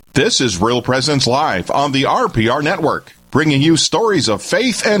This is Real Presence Live on the RPR Network, bringing you stories of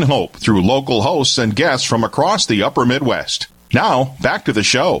faith and hope through local hosts and guests from across the upper Midwest. Now, back to the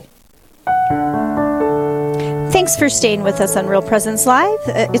show. Thanks for staying with us on Real Presence Live.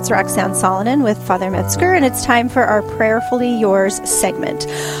 It's Roxanne Solonen with Father Metzger, and it's time for our Prayerfully Yours segment.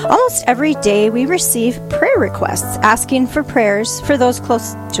 Almost every day we receive prayer requests asking for prayers for those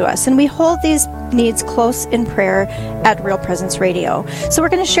close to us, and we hold these needs close in prayer at Real Presence Radio. So we're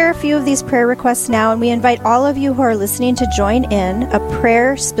going to share a few of these prayer requests now, and we invite all of you who are listening to join in a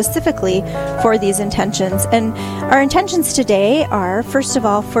prayer specifically for these intentions. And our intentions today are, first of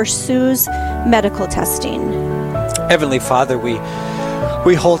all, for Sue's medical testing. Heavenly Father, we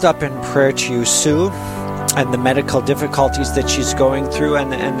hold up in prayer to you, Sue, and the medical difficulties that she's going through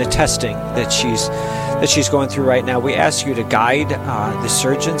and the testing that she's going through right now. We ask you to guide the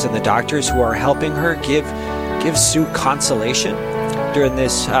surgeons and the doctors who are helping her. Give Sue consolation during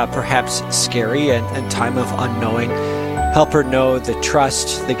this perhaps scary and time of unknowing. Help her know the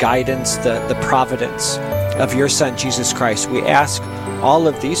trust, the guidance, the providence of your Son, Jesus Christ. We ask all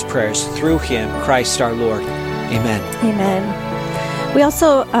of these prayers through him, Christ our Lord. Amen. Amen. We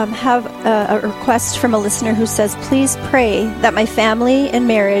also have a request from a listener who says, please pray that my family and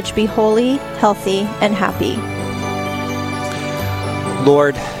marriage be holy, healthy, and happy.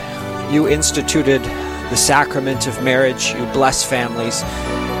 Lord, you instituted the sacrament of marriage. You bless families.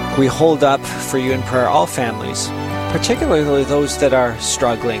 We hold up for you in prayer all families, particularly those that are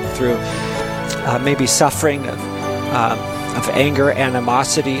struggling through maybe suffering of anger,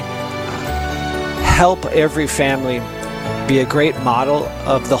 animosity. Help every family be a great model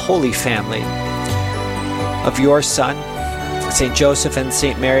of the Holy Family, of your Son, St. Joseph and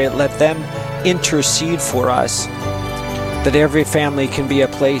St. Mary. Let them intercede for us, that every family can be a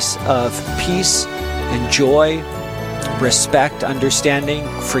place of peace and joy, respect, understanding,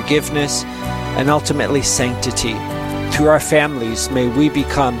 forgiveness, and ultimately sanctity. Through our families, may we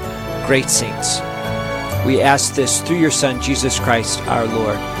become great saints. We ask this through your Son, Jesus Christ, our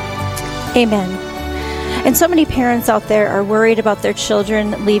Lord. Amen. And so many parents out there are worried about their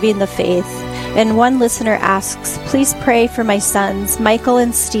children leaving the faith. And one listener asks, please pray for my sons, Michael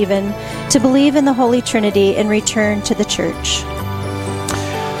and Stephen, to believe in the Holy Trinity and return to the church.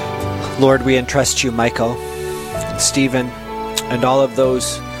 Lord, we entrust you, Michael, Stephen, and all of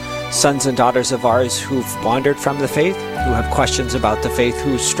those sons and daughters of ours who've wandered from the faith, who have questions about the faith,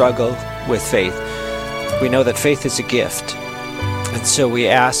 who struggle with faith. We know that faith is a gift. And so we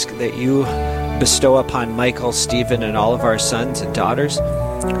ask that you bestow upon Michael, Stephen, and all of our sons and daughters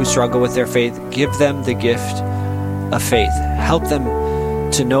who struggle with their faith, give them the gift of faith. Help them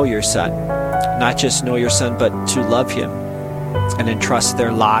to know your Son, not just know your Son, but to love him and entrust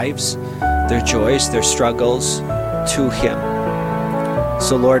their lives, their joys, their struggles to him.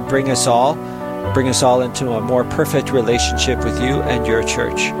 So Lord, bring us all into a more perfect relationship with you and your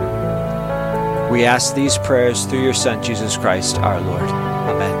church. We ask these prayers through your Son, Jesus Christ, our Lord.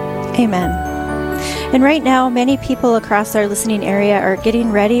 Amen. Amen. And right now, many people across our listening area are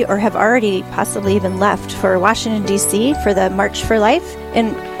getting ready or have already possibly even left for Washington, D.C. for the March for Life.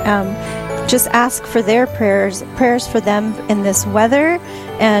 And just ask for their prayers for them in this weather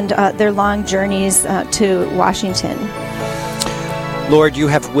and their long journeys to Washington. Lord, you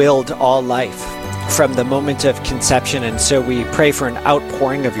have willed all life from the moment of conception, and so we pray for an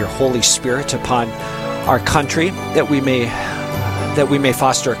outpouring of your Holy Spirit upon our country, that we may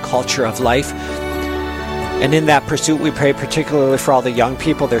foster a culture of life. And in that pursuit, we pray particularly for all the young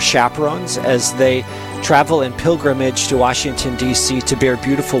people, their chaperones, as they travel in pilgrimage to Washington, D.C. to bear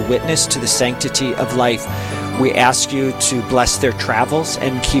beautiful witness to the sanctity of life. We ask you to bless their travels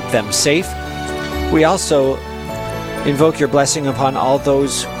and keep them safe. We also invoke your blessing upon all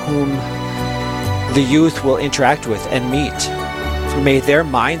those whom the youth will interact with and meet. May their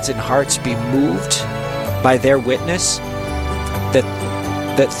minds and hearts be moved by their witness,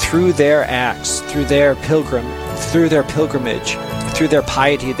 that through their acts, through their pilgrimage, through their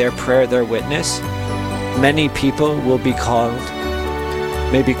piety, their prayer, their witness, many people may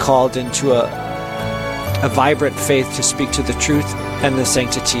be called into a vibrant faith to speak to the truth and the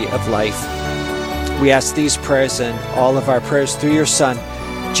sanctity of life. We ask these prayers and all of our prayers through your Son,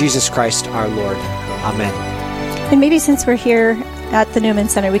 Jesus Christ our Lord. Amen. And maybe since we're here at the Newman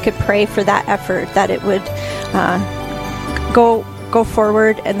Center, we could pray for that effort, that it would go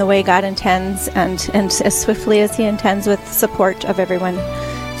forward in the way God intends and as swiftly as he intends, with support of everyone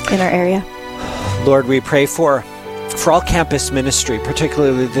in our area. Lord, we pray for all campus ministry,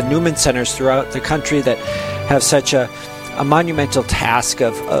 particularly the Newman Centers throughout the country that have such a monumental task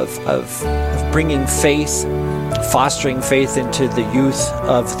of bringing faith fostering faith into the youth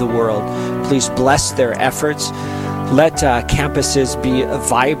of the world. Please bless their efforts. Let campuses be a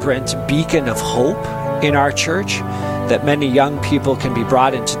vibrant beacon of hope in our church, that many young people can be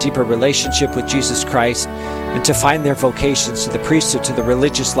brought into deeper relationship with Jesus Christ and to find their vocations to the priesthood, to the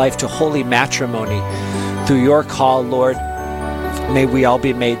religious life, to holy matrimony. Through your call, Lord, may we all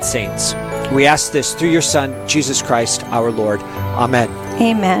be made saints. We ask this through your Son, Jesus Christ, our Lord. Amen.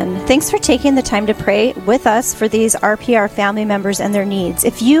 Amen. Thanks for taking the time to pray with us for these RPR family members and their needs.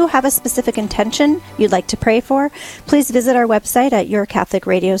 If you have a specific intention you'd like to pray for, please visit our website at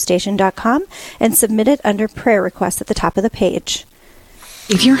yourcatholicradiostation.com and submit it under prayer requests at the top of the page.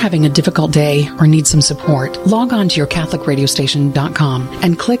 If you're having a difficult day or need some support, log on to yourcatholicradiostation.com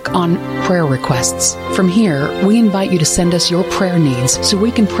and click on Prayer Requests. From here, we invite you to send us your prayer needs so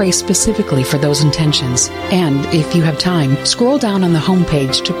we can pray specifically for those intentions. And if you have time, scroll down on the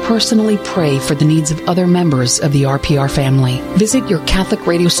homepage to personally pray for the needs of other members of the RPR family. Visit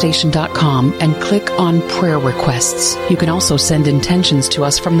yourcatholicradiostation.com and click on Prayer Requests. You can also send intentions to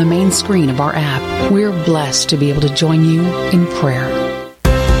us from the main screen of our app. We're blessed to be able to join you in prayer.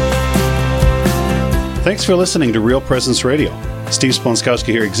 Thanks for listening to Real Presence Radio. Steve Splonskowski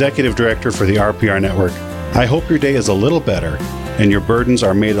here, Executive Director for the RPR Network. I hope your day is a little better and your burdens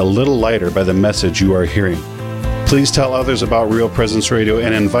are made a little lighter by the message you are hearing. Please tell others about Real Presence Radio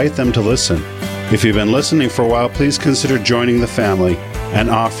and invite them to listen. If you've been listening for a while, please consider joining the family and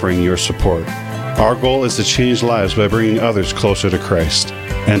offering your support. Our goal is to change lives by bringing others closer to Christ.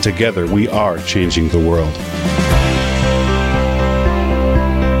 And together we are changing the world.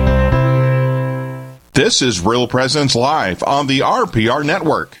 This is Real Presence Live on the RPR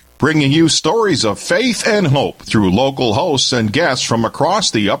Network, bringing you stories of faith and hope through local hosts and guests from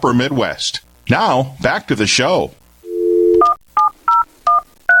across the upper Midwest. Now, back to the show.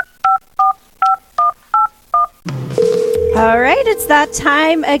 All right, it's that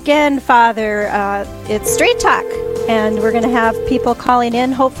time again, Father. It's Straight Talk, and we're going to have people calling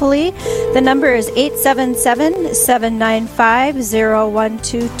in, hopefully. The number is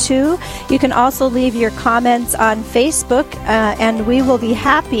 877-795-0122. You can also leave your comments on Facebook, and we will be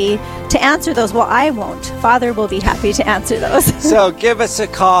happy to answer those. Well, I won't. Father will be happy to answer those. So give us a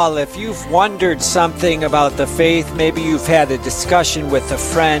call if you've wondered something about the faith. Maybe you've had a discussion with a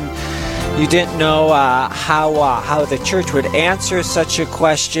friend. You didn't know how the church would answer such a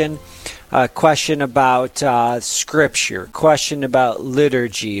question. A question about scripture, question about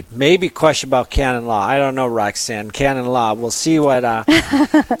liturgy, maybe question about canon law. I don't know, Roxanne. Canon law. We'll see what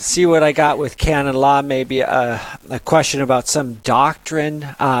see what I got with canon law. Maybe a question about some doctrine,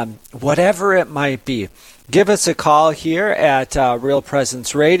 whatever it might be. Give us a call here at Real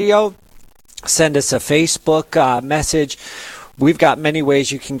Presence Radio. Send us a Facebook message. We've got many ways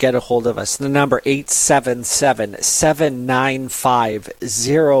you can get a hold of us. The number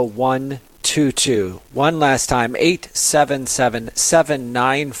 877-795-0122. One last time,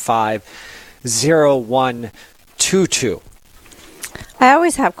 877-795-0122. I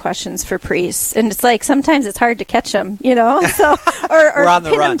always have questions for priests, and it's like sometimes it's hard to catch them, so or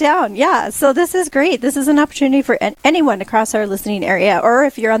pin them down. Yeah, so this is great. This is an opportunity for anyone across our listening area, or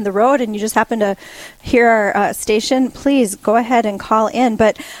if you're on the road and you just happen to hear our station, please go ahead and call in.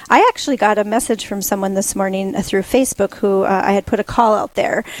 But I actually got a message from someone this morning through Facebook who I had put a call out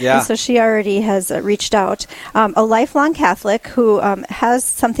there, and so she already has reached out. A lifelong Catholic who has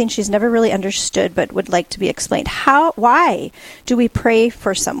something she's never really understood but would like to be explained. Why do we pray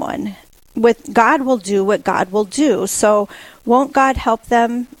for someone? God will do what God will do. So won't God help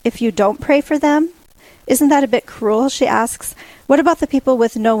them if you don't pray for them? Isn't that a bit cruel? She asks. What about the people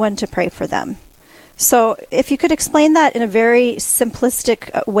with no one to pray for them? So if you could explain that in a very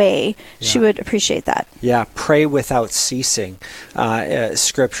simplistic way, she would appreciate that. Yeah, pray without ceasing,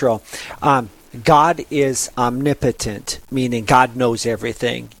 scriptural. God is omnipotent, meaning God knows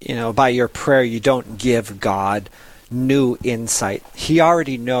everything. By your prayer, you don't give God new insight. He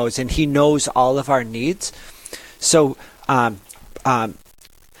already knows, and He knows all of our needs. So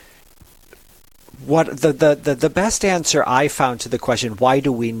what the best answer I found to the question, why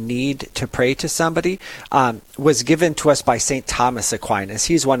do we need to pray to somebody, was given to us by St. Thomas Aquinas.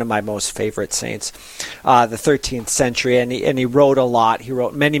 He's one of my most favorite saints, the 13th century, and he wrote a lot. He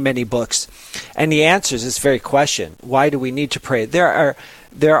wrote many books, and he answers this very question, why do we need to pray?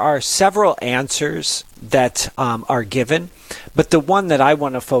 There are several answers that are given, but the one that I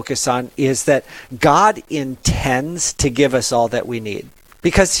want to focus on is that God intends to give us all that we need.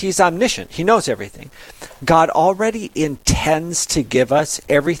 Because He's omniscient. He knows everything. God already intends to give us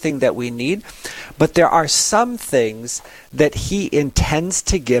everything that we need, but there are some things that He intends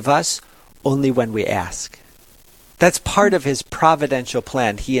to give us only when we ask. That's part of his providential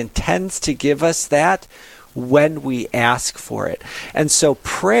plan. He intends to give us that when we ask for it. And so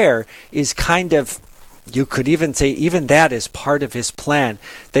prayer is kind of, you could even say, even that is part of his plan,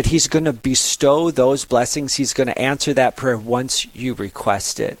 that he's going to bestow those blessings. He's going to answer that prayer once you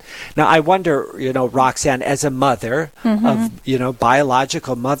request it. Now, I wonder, Roxanne, as a mother of,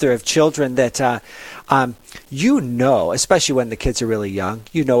 biological mother of children, that, especially when the kids are really young,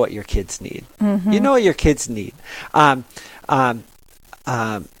 you know what your kids need. You know what your kids need. And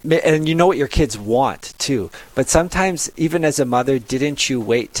you know what your kids want too. But sometimes, even as a mother, didn't you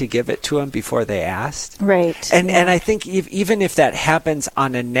wait to give it to them before they asked? Right. And I think even if that happens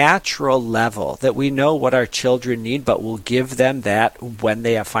on a natural level, that we know what our children need, but we'll give them that when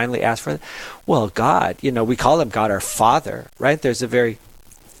they have finally asked for it. Well, God, we call him God our Father, right? There's a very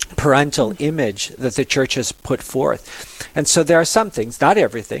parental image that the church has put forth. And so there are some things, not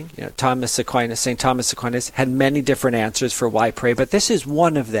everything. St. Thomas Aquinas had many different answers for why pray, but this is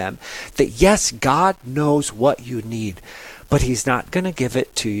one of them, that yes, God knows what you need, but he's not going to give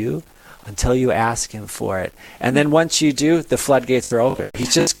it to you until you ask him for it. And then once you do, the floodgates are open.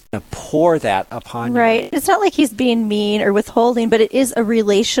 He's just going to pour that upon you. Right. It's not like he's being mean or withholding, but it is a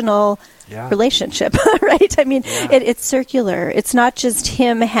relational relationship, right? I mean, it's circular. It's not just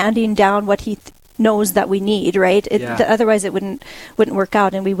him handing down what he knows that we need, right? Otherwise it wouldn't work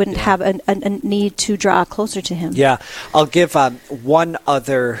out, and we wouldn't have a need to draw closer to him. Yeah. I'll give one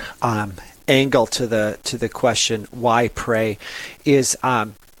other angle to the question, why pray, is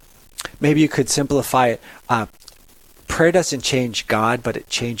maybe you could simplify it. Prayer doesn't change God, but it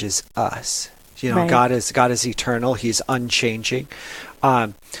changes us. Right. God is eternal. He's unchanging.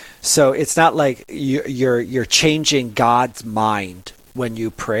 So it's not like you're changing God's mind when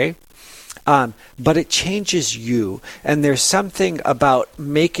you pray, but it changes you. And there's something about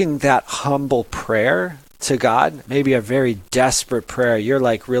making that humble prayer to God, maybe a very desperate prayer. You're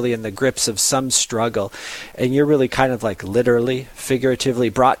like really in the grips of some struggle, and you're really kind of like literally, figuratively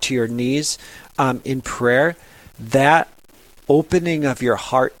brought to your knees in prayer. That opening of your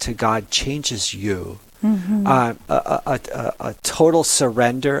heart to God changes you. A total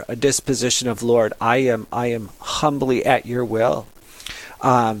surrender, a disposition of, Lord, I am humbly at your will.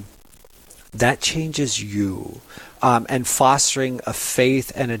 That changes you. And fostering a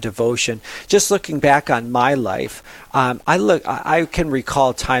faith and a devotion. Just looking back on my life, I can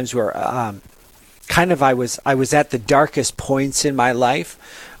recall times where I was at the darkest points in my life.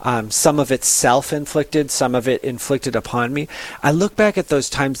 Some of it self-inflicted, some of it inflicted upon me. I look back at those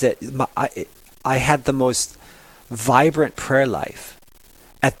times that I had the most vibrant prayer life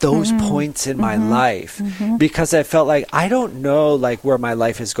at those points in my life, because I felt like I don't know where my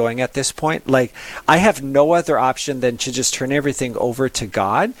life is going at this point. Like, I have no other option than to just turn everything over to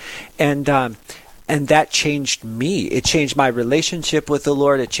God. And that changed me. It changed my relationship with the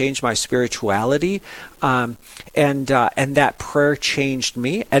Lord. It changed my spirituality. And that prayer changed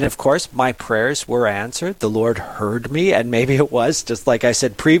me. And of course, my prayers were answered. The Lord heard me. And maybe it was, just like I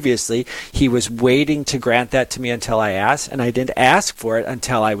said previously, he was waiting to grant that to me until I asked. And I didn't ask for it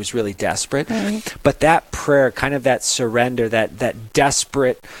until I was really desperate. Right. But that prayer, kind of that surrender, that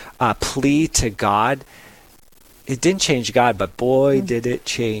desperate plea to God, it didn't change God, but boy, did it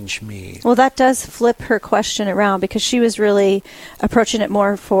change me. Well, that does flip her question around, because she was really approaching it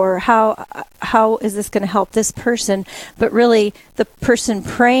more for how is this going to help this person, but really the person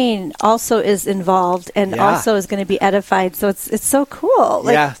praying also is involved and also is going to be edified. So it's so cool.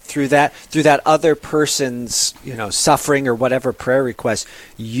 Through that other person's suffering or whatever prayer request,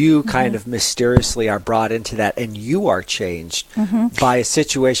 you kind of mysteriously are brought into that, and you are changed by a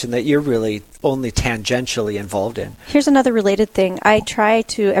situation that you're really only tangentially involved in. Here's another related thing. I try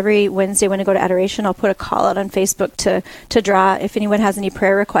to, every Wednesday when I go to adoration, I'll put a call out on Facebook to draw if anyone has any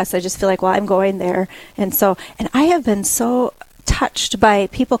prayer requests. I just feel like, well, I'm going there. And I have been so touched by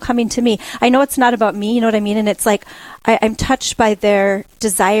people coming to me. I know it's not about me, you know what I mean? And it's like, I'm touched by their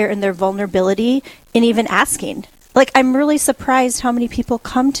desire and their vulnerability in even asking. Like, I'm really surprised how many people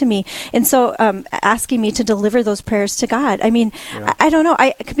come to me. And so asking me to deliver those prayers to God. I mean, I don't know,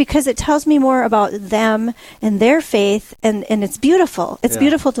 because it tells me more about them and their faith, and it's beautiful. It's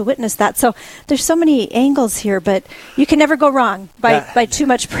beautiful to witness that. So there's so many angles here, but you can never go wrong by too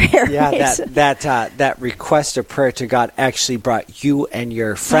much prayer. Yeah, right? that request of prayer to God actually brought you and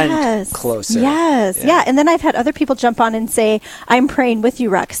your friend closer. Yes, yeah. And then I've had other people jump on and say, I'm praying with you,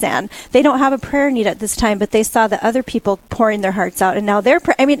 Roxanne. They don't have a prayer need at this time, but they saw that other people pouring their hearts out, and now they're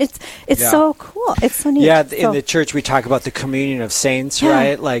it's so cool. It's so neat. Yeah, in the church we talk about the communion of saints,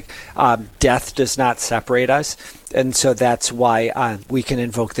 right? Like death does not separate us. And so that's why we can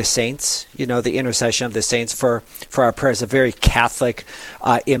invoke the saints, the intercession of the saints for our prayers. A very Catholic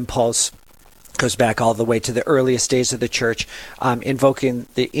impulse. Goes back all the way to the earliest days of the church, invoking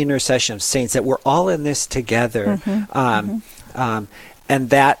the intercession of saints, that we're all in this together. And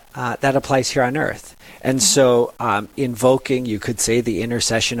that applies here on earth. And so invoking, you could say, the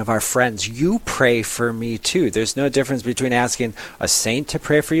intercession of our friends. You pray for me too. There's no difference between asking a saint to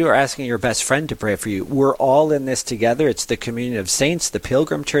pray for you or asking your best friend to pray for you. We're all in this together. It's the communion of saints, the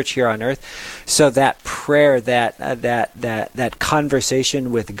pilgrim church here on earth. So that prayer, that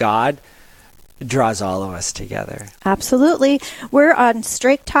conversation with God draws all of us together. Absolutely. We're on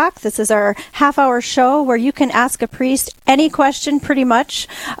Straight Talk. This is our half-hour show where you can ask a priest any question pretty much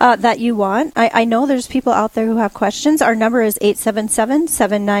that you want. I know there's people out there who have questions. Our number is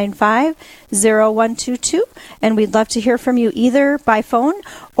 877-795-0122, and we'd love to hear from you either by phone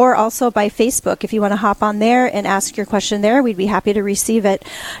or also by Facebook. If you want to hop on there and ask your question there, we'd be happy to receive it.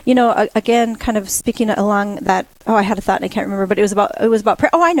 Again, kind of speaking along that, I had a thought and I can't remember, but it was about prayer.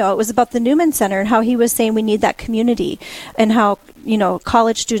 Oh, I know. It was about the Newman Center and how he was saying we need that community, and how,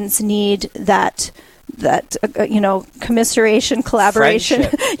 college students need that commiseration, collaboration.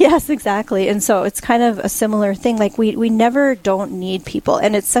 Yes, exactly. And so it's kind of a similar thing. Like we never don't need people.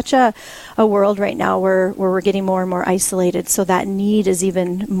 And it's such a world right now where we're getting more and more isolated. So that need is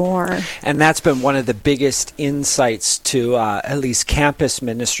even more. And that's been one of the biggest insights to at least campus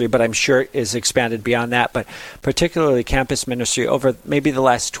ministry, but I'm sure is expanded beyond that. But particularly campus ministry over maybe the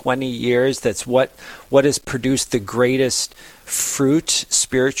last 20 years, that's what has produced the greatest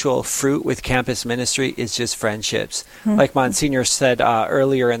spiritual fruit with campus ministry is just friendships. Mm-hmm. Like Monsignor said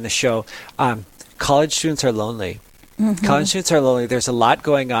earlier in the show, college students are lonely. Mm-hmm. College students are lonely. There's a lot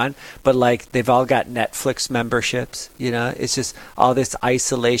going on, but they've all got Netflix memberships. It's just all this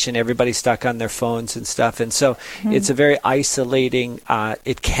isolation. Everybody's stuck on their phones and stuff, and so it's a very isolating.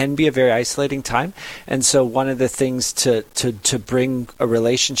 It can be a very isolating time, and so one of the things to bring a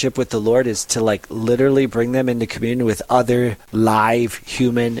relationship with the Lord is to literally bring them into communion with other live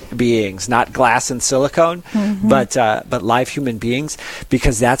human beings, not glass and silicone, but live human beings,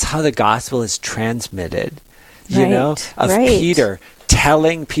 because that's how the gospel is transmitted. Peter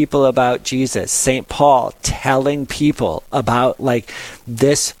telling people about Jesus, St. Paul telling people about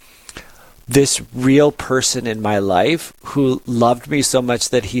this real person in my life who loved me so much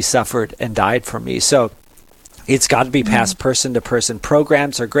that he suffered and died for me. So it's got to be passed person to person.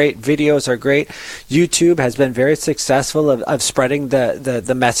 Programs are great. Videos are great. YouTube has been very successful of spreading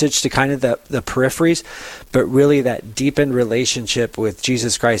the message to kind of the peripheries. But really that deepened relationship with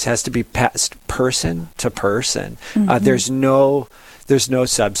Jesus Christ has to be passed person to person. There's no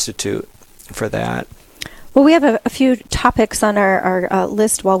substitute for that. Well, we have a few topics on our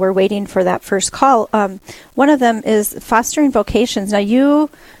list while we're waiting for that first call. One of them is fostering vocations. Now, you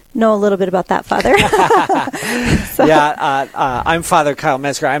know a little bit about that, Father. I'm Father Kyle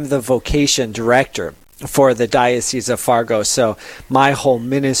Metzger. I'm the vocation director for the Diocese of Fargo. So my whole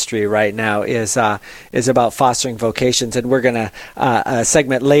ministry right now is about fostering vocations, and we're going to a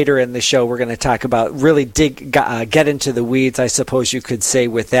segment later in the show. We're going to talk about really get into the weeds, I suppose you could say,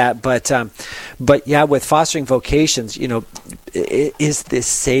 with that. But with fostering vocations, it is the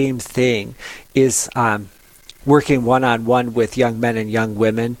same thing. Is working one-on-one with young men and young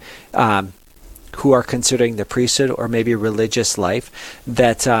women who are considering the priesthood or maybe religious life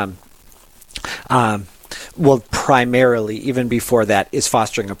that primarily, even before that, is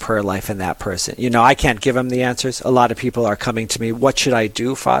fostering a prayer life in that person. I can't give them the answers. A lot of people are coming to me, what should I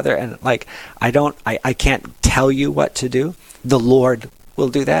do, Father? And I can't tell you what to do. The Lord will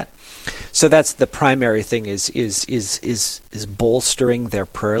do that. So that's the primary thing is bolstering their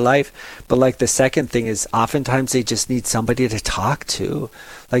prayer life. But the second thing is oftentimes they just need somebody to talk to.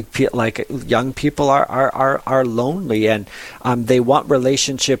 Like young people are lonely, and they want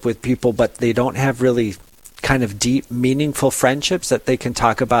relationship with people, but they don't have really kind of deep, meaningful friendships that they can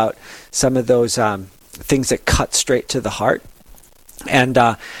talk about some of those things that cut straight to the heart.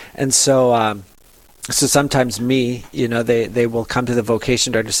 So sometimes they will come to the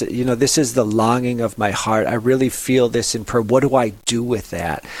vocation director and say, this is the longing of my heart. I really feel this in prayer. What do I do with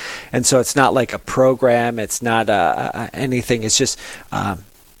that? And so it's not like a program. It's not anything. It's just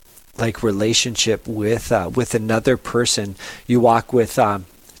relationship with another person you walk with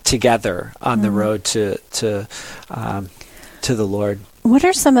together on the road to the Lord. What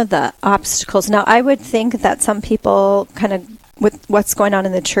are some of the obstacles? Now, I would think that some people kind of with what's going on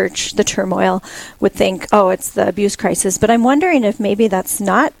in the church, the turmoil, would think, oh, it's the abuse crisis. But I'm wondering if maybe that's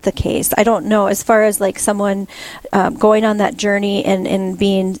not the case. I don't know. As far as like someone going on that journey and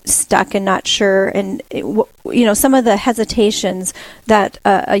being stuck and not sure, and some of the hesitations that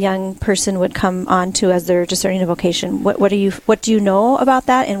a young person would come on to as they're discerning a vocation. What do you know about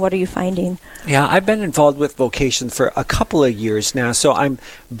that, and what are you finding? Yeah, I've been involved with vocation for a couple of years now, so I'm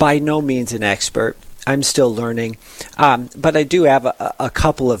by no means an expert. I'm still learning, but I do have a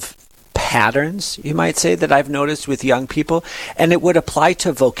couple of patterns, you might say, that I've noticed with young people, and it would apply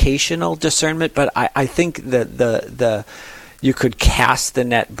to vocational discernment, but I think that the you could cast the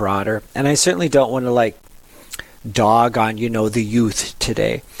net broader, and I certainly don't want to dog on the youth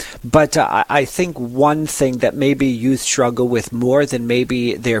today, but I think one thing that maybe youth struggle with more than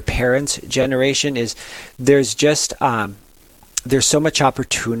maybe their parents' generation is there's just there's so much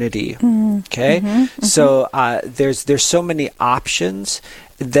opportunity. Okay, so there's so many options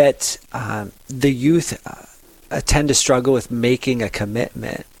that the youth tend to struggle with making a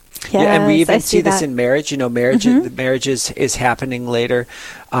commitment. Yes, and we even see this that. in marriage. Marriage is happening later.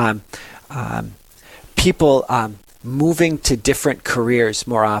 People moving to different careers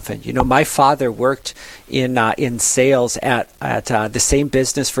more often. My father worked in sales at the same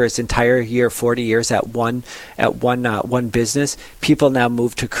business for his entire year, 40 years at one business. People now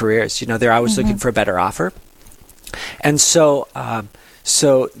move to careers. They're always looking for a better offer, and so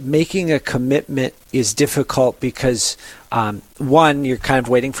making a commitment is difficult because one, you're kind of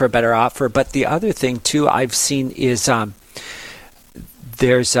waiting for a better offer, but the other thing too I've seen is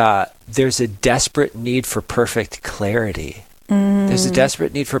there's a desperate need for perfect clarity. There's a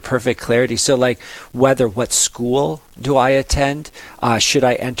desperate need for perfect clarity. So what school do I attend? Should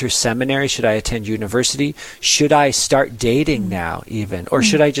I enter seminary? Should I attend university? Should I start dating now even? Or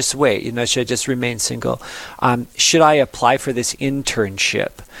should I just wait? Should I just remain single? Should I apply for this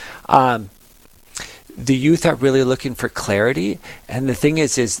internship? The youth are really looking for clarity. And the thing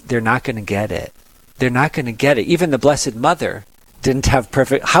is they're not going to get it. They're not going to get it. Even the Blessed Mother didn't have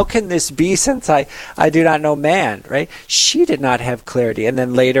perfect. How can this be, since I do not know man, right? She did not have clarity. And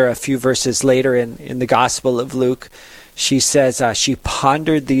then later, a few verses later in the Gospel of Luke, she says she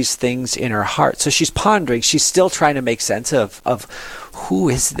pondered these things in her heart. So she's pondering. She's still trying to make sense of who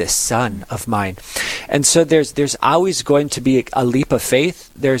is this son of mine. And so there's always going to be a leap of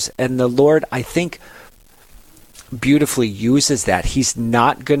faith. And the Lord, I think, beautifully uses that. He's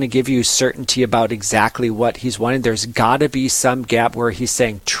not going to give you certainty about exactly what he's wanting. There's got to be some gap where he's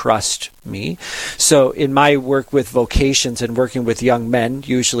saying, trust me. So in my work with vocations and working with young men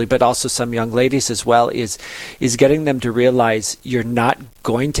usually, but also some young ladies as well, is getting them to realize you're not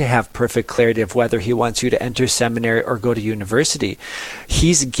going to have perfect clarity of whether he wants you to enter seminary or go to university.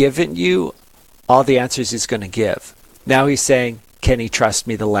 He's given you all the answers he's going to give. Now he's saying, can he trust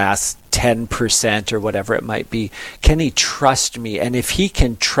me the last 10% or whatever it might be? Can he trust me? And if he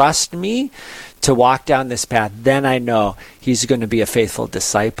can trust me to walk down this path, then I know he's going to be a faithful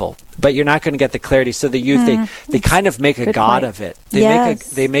disciple. But you're not going to get the clarity. So the youth, they kind of make a god of it.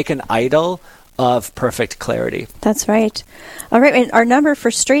 They make an idol of perfect clarity. That's right. All right. And our number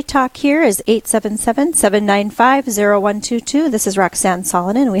for Straight Talk here is 877-795-0122. This is Roxanne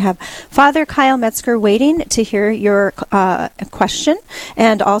Solonen. We have Father Kyle Metzger waiting to hear your question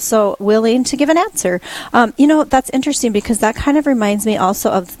and also willing to give an answer. That's interesting because that kind of reminds me also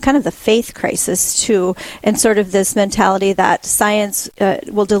of kind of the faith crisis too, and sort of this mentality that science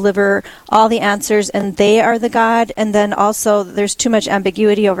will deliver all the answers and they are the God. And then also there's too much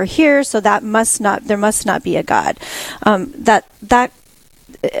ambiguity over here, so there must not be a God. That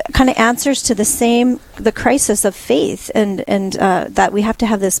kind of answers to the crisis of faith, and that we have to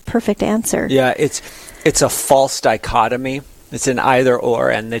have this perfect answer. Yeah, it's a false dichotomy. It's an either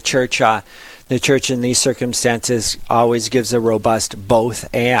or, and the church in these circumstances always gives a robust both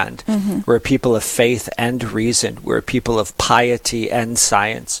and. We're people of faith and reason. We're people of piety and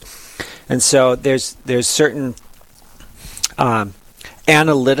science, and so there's certain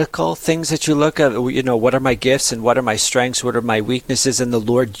analytical things that you look at. What are my gifts and what are my strengths? What are my weaknesses? And the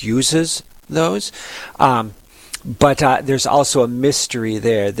Lord uses those. But there's also a mystery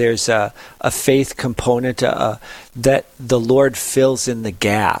there. There's a faith component that the Lord fills in the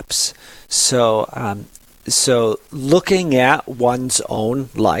gaps. So looking at one's own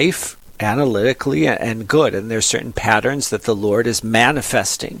life analytically and good, and there's certain patterns that the Lord is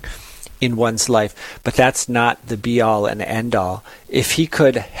manifesting in one's life, but that's not the be-all and end-all. If he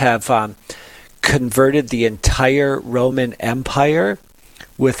could have converted the entire Roman Empire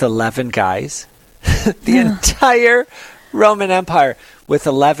with 11 guys, the entire Roman Empire with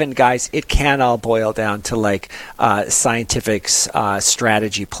 11 guys, it can all boil down to like scientific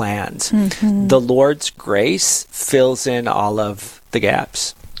strategy plans. Mm-hmm. The Lord's grace fills in all of the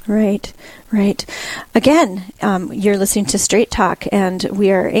gaps. Right. Again, you're listening to Straight Talk, and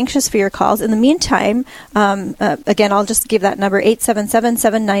we are anxious for your calls. In the meantime, again, I'll just give that number,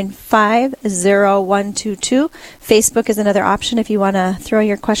 877-795-0122. Facebook is another option if you want to throw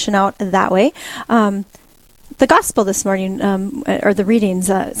your question out that way. The gospel this morning, or the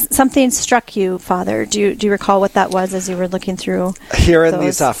readings, something struck you, Father. Do you recall what that was as you were looking through here in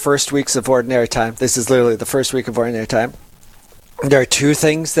these first weeks of Ordinary Time? This is literally the first week of Ordinary Time. There are two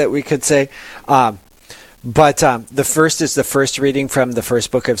things that we could say, but the first is the first reading from the first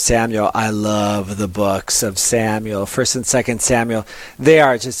book of Samuel. I love the books of Samuel, 1st and 2nd Samuel. They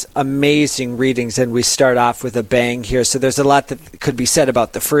are just amazing readings, and we start off with a bang here. So there's a lot that could be said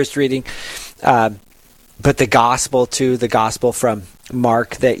about the first reading, but the gospel too, the gospel from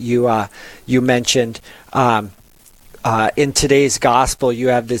Mark that you mentioned. In today's gospel, you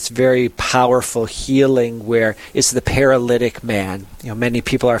have this very powerful healing where it's the paralytic man. Many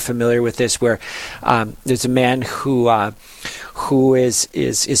people are familiar with this, where there's a man who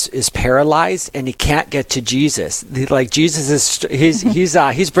is paralyzed and he can't get to Jesus. Like Jesus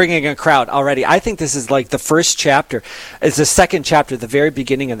he's bringing a crowd already. I think this is like the first chapter. It's the second chapter, the very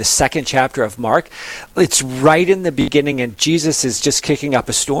beginning of the second chapter of Mark. It's right in the beginning, and Jesus is just kicking up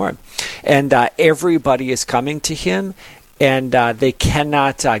a storm, and everybody is coming to him. And they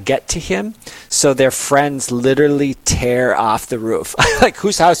cannot get to him, so their friends literally tear off the roof. Like,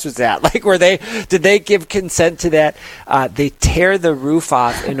 whose house was that? Like, did they give consent to that? They tear the roof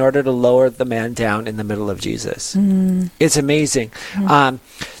off in order to lower the man down in the middle of Jesus. Mm. It's amazing. Mm.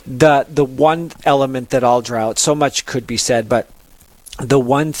 The one element that I'll draw out, so much could be said, but the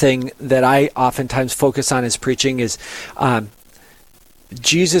one thing that I oftentimes focus on as preaching is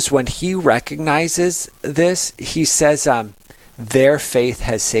Jesus, when he recognizes this, he says, their faith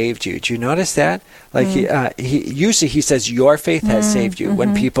has saved you. Do you notice that? Like he usually he says, your faith has saved you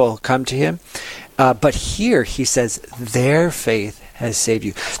when people come to him. But here he says, their faith has saved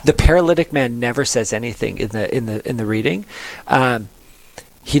you. The paralytic man never says anything in the reading.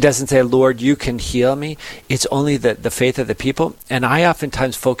 He doesn't say, Lord, you can heal me. It's only the faith of the people. And I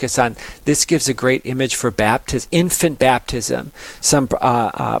oftentimes focus on, this gives a great image for baptism, infant baptism. Some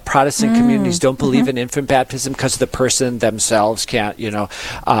Protestant communities don't believe in infant baptism because the person themselves can't,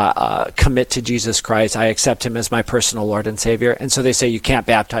 commit to Jesus Christ. I accept him as my personal Lord and Savior. And so they say you can't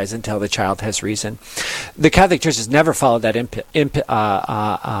baptize until the child has reason. The Catholic Church has never followed that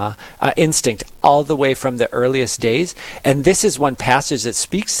instinct all the way from the earliest days. And this is one passage that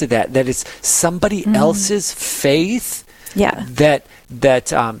speaks to that it's somebody else's faith that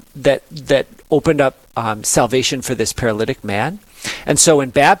opened up salvation for this paralytic man. And so in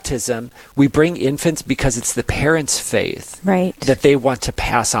baptism, we bring infants because it's the parents' faith that they want to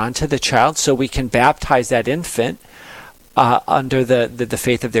pass on to the child, so we can baptize that infant under the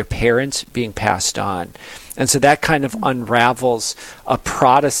faith of their parents being passed on. And so that kind of unravels a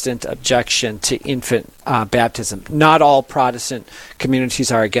Protestant objection to infant baptism. Not all Protestant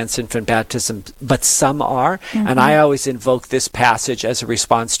communities are against infant baptism, but some are. Mm-hmm. And I always invoke this passage as a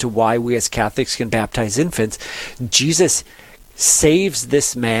response to why we as Catholics can baptize infants. Jesus saves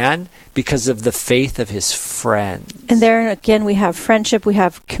this man because of the faith of his friends. And there again, we have friendship, we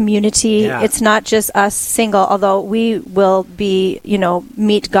have community. Yeah. It's not just us single, although we will be,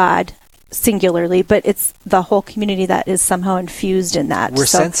 meet God singularly, but it's the whole community that is somehow infused in that. We're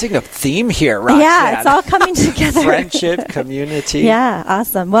sensing a theme here, Roxanne. Yeah, it's all coming together. Friendship, community. Yeah,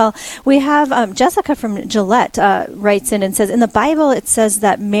 awesome. Well, we have Jessica from Gillette writes in and says, in the Bible it says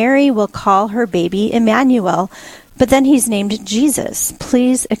that Mary will call her baby Emmanuel, but then he's named Jesus.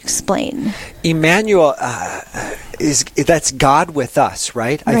 Please explain. Emmanuel that's God with us,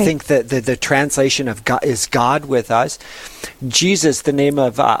 right? I think that the translation of God is God with us. Jesus, the name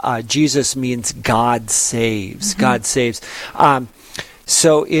of Jesus means God saves. Mm-hmm. God saves.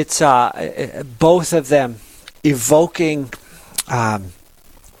 So it's both of them evoking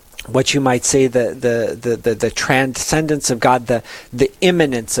what you might say the transcendence of God, the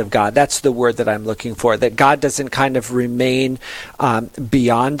immanence of God. That's the word that I'm looking for. That God doesn't kind of remain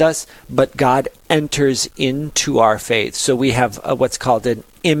beyond us, but God enters into our faith. So we have what's called an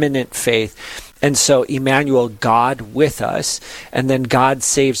immanent faith. And so Emmanuel, God with us, and then God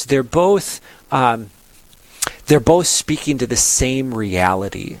saves. They're both speaking to the same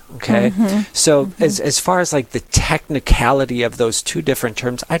reality, okay? Mm-hmm. So as far as like the technicality of those two different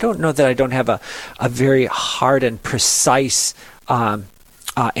terms, I don't know that I don't have a very hard and precise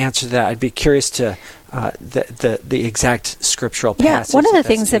answer to that. I'd be curious to the exact scriptural passage. Yeah, one of the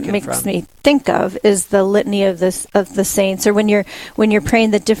things that makes me think of is the litany of the saints, or when you're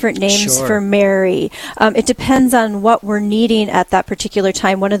praying the different names for Mary. It depends on what we're needing at that particular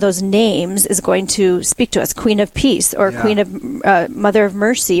time. One of those names is going to speak to us, Queen of Peace, or Queen of Mother of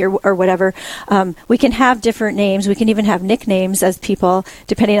Mercy, or whatever. We can have different names. We can even have nicknames as people,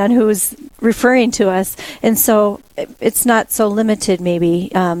 depending on who's referring to us. And so it's not so limited,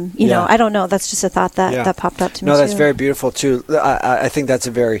 maybe. You know, I don't know. That's just a thought that popped up to me. No, that's very beautiful too. I think that's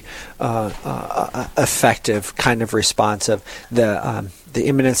a very effective kind of response of the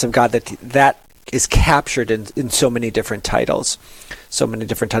immanence of God that is captured in so many different titles.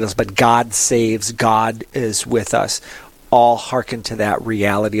 But God saves, God is with us. All hearken to that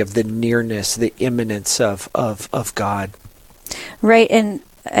reality of the nearness, the immanence of God. Right, and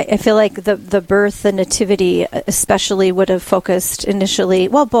I feel like the birth, the nativity especially would have focused initially,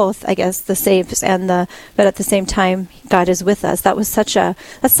 well, both, I guess, the saves but at the same time, God is with us. That's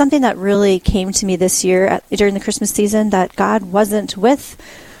something that really came to me this year during the Christmas season, that God wasn't with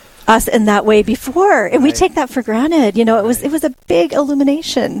us in that way before. And we take that for granted. You know, it was a big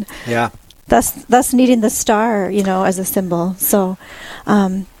illumination. Yeah. Thus needing the star, as a symbol. So,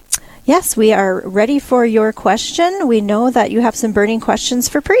 yes, we are ready for your question. We know that you have some burning questions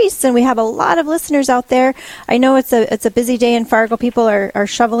for priests, and we have a lot of listeners out there. I know it's a busy day in Fargo. People are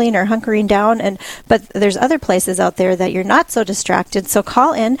shoveling or hunkering down, but there's other places out there that you're not so distracted. So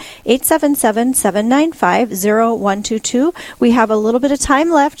call in 877-795-0122. We have a little bit of time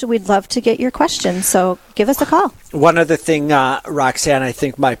left. We'd love to get your questions, so give us a call. One other thing, Roxanne, I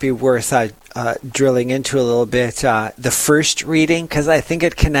think might be worth drilling into a little bit, the first reading, because I think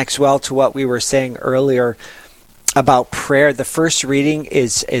it connects well to what we were saying earlier about prayer. The first reading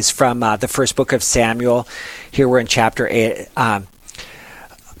is from the first book of Samuel. Here we're in chapter 8.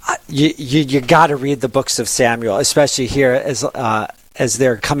 You got to read the books of Samuel, especially here as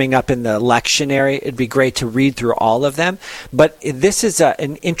they're coming up in the lectionary. It'd be great to read through all of them. But this is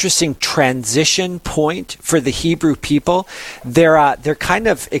an interesting transition point for the Hebrew people. They're kind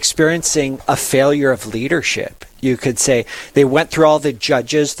of experiencing a failure of leadership. You could say they went through all the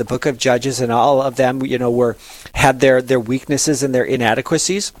judges, the book of Judges, and all of them, had their weaknesses and their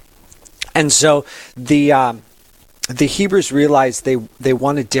inadequacies. And so the Hebrews realized they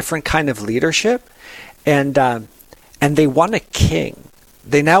want a different kind of leadership, and they want a king.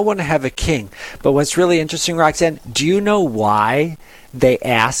 They now want to have a king. But what's really interesting, Roxanne, do you know why they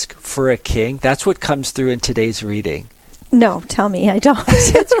ask for a king? That's what comes through in today's reading. No, tell me. I don't.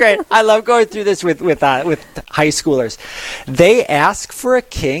 It's great. I love going through this with high schoolers. They ask for a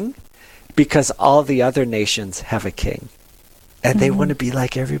king because all the other nations have a king. And they want to be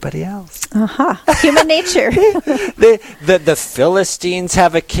like everybody else. Human nature. The Philistines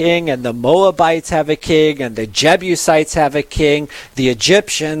have a king, and the Moabites have a king, and the Jebusites have a king. The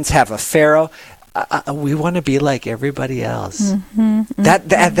Egyptians have a pharaoh. We want to be like everybody else.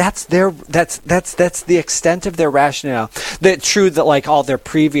 That's the extent of their rationale. True that like all their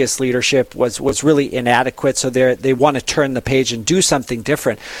previous leadership was really inadequate, so they want to turn the page and do something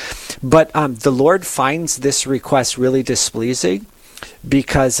different. But the Lord finds this request really displeasing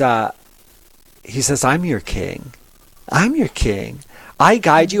because he says, I'm your king. I'm your king. I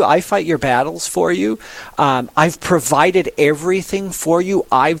guide you. I fight your battles for you. I've provided everything for you.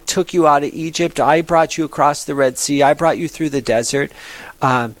 I took you out of Egypt. I brought you across the Red Sea. I brought you through the desert.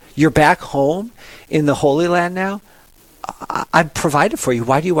 You're back home in the Holy Land now. I've provided for you.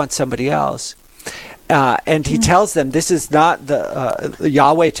 Why do you want somebody else? And he tells them, this is not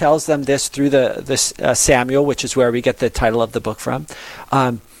Yahweh tells them this through the Samuel, which is where we get the title of the book from.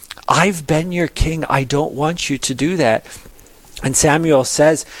 I've been your king. I don't want you to do that. And Samuel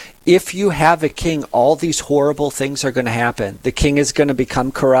says, if you have a king, all these horrible things are going to happen. The king is going to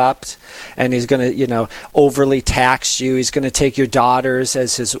become corrupt, and he's going to, overly tax you. He's going to take your daughters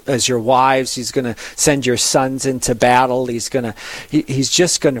as your wives. He's going to send your sons into battle. He's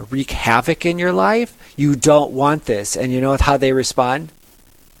just going to wreak havoc in your life. You don't want this. And you know how they respond?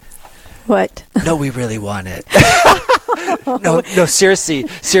 What? No, we really want it. No, seriously,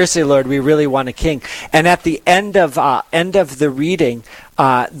 Lord, we really want a king. And at the end of the reading,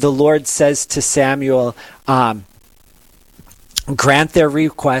 the Lord says to Samuel, grant their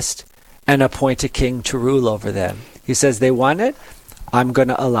request and appoint a king to rule over them. He says they want it. I'm going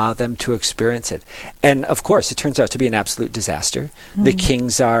to allow them to experience it. And of course, it turns out to be an absolute disaster. The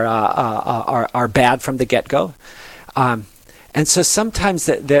kings are bad from the get-go. And so sometimes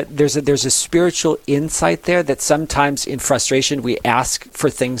there's a spiritual insight there that sometimes in frustration we ask for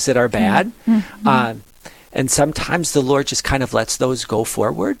things that are bad. And sometimes the Lord just kind of lets those go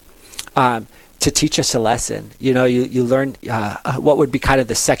forward. to teach us a lesson. You learn what would be kind of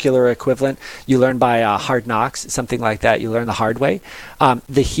the secular equivalent. You learn by hard knocks, something like that. You learn the hard way.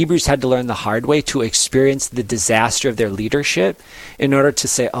 The Hebrews had to learn the hard way to experience the disaster of their leadership in order to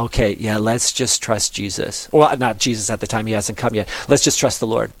say, okay, yeah, let's just trust Jesus. Well, not Jesus at the time. He hasn't come yet. Let's just trust the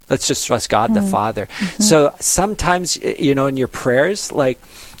Lord. Let's just trust God the Father. So sometimes, in your prayers,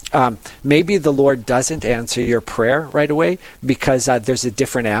 maybe the Lord doesn't answer your prayer right away because there's a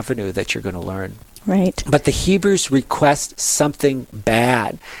different avenue that you're going to learn. Right. But the Hebrews request something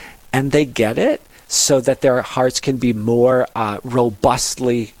bad, and they get it so that their hearts can be more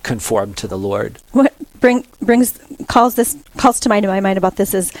robustly conformed to the Lord. What calls to mind in my mind about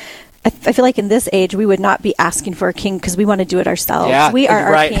this is, I feel like in this age we would not be asking for a king because we want to do it ourselves. Yeah, we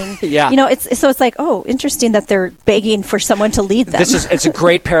are right. our king. Yeah. It's like, oh, interesting that they're begging for someone to lead them. It's a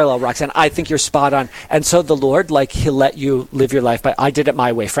great parallel, Roxanne. I think you're spot on. And so the Lord, He'll let you live your life, but I did it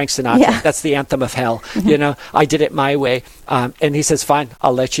my way. Frank Sinatra, that's the anthem of hell. I did it my way. And He says, fine,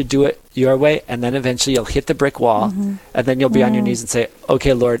 I'll let you do it your way. And then eventually you'll hit the brick wall. And then you'll be on your knees and say,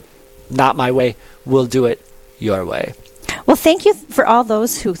 okay, Lord, not my way. We'll do it your way. Well, thank you for all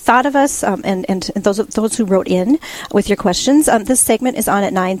those who thought of us and those who wrote in with your questions. This segment is on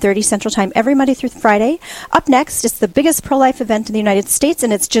at 9:30 Central Time every Monday through Friday. Up next, it's the biggest pro-life event in the United States,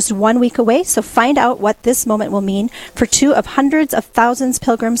 and it's just 1 week away. So find out what this moment will mean for two of hundreds of thousands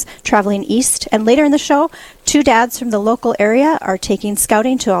pilgrims traveling east. And later in the show, two dads from the local area are taking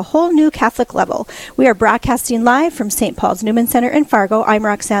scouting to a whole new Catholic level. We are broadcasting live from St. Paul's Newman Center in Fargo. I'm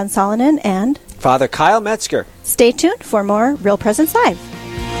Roxanne Solonen and Father Kyle Metzger. Stay tuned for more Real Presence Live.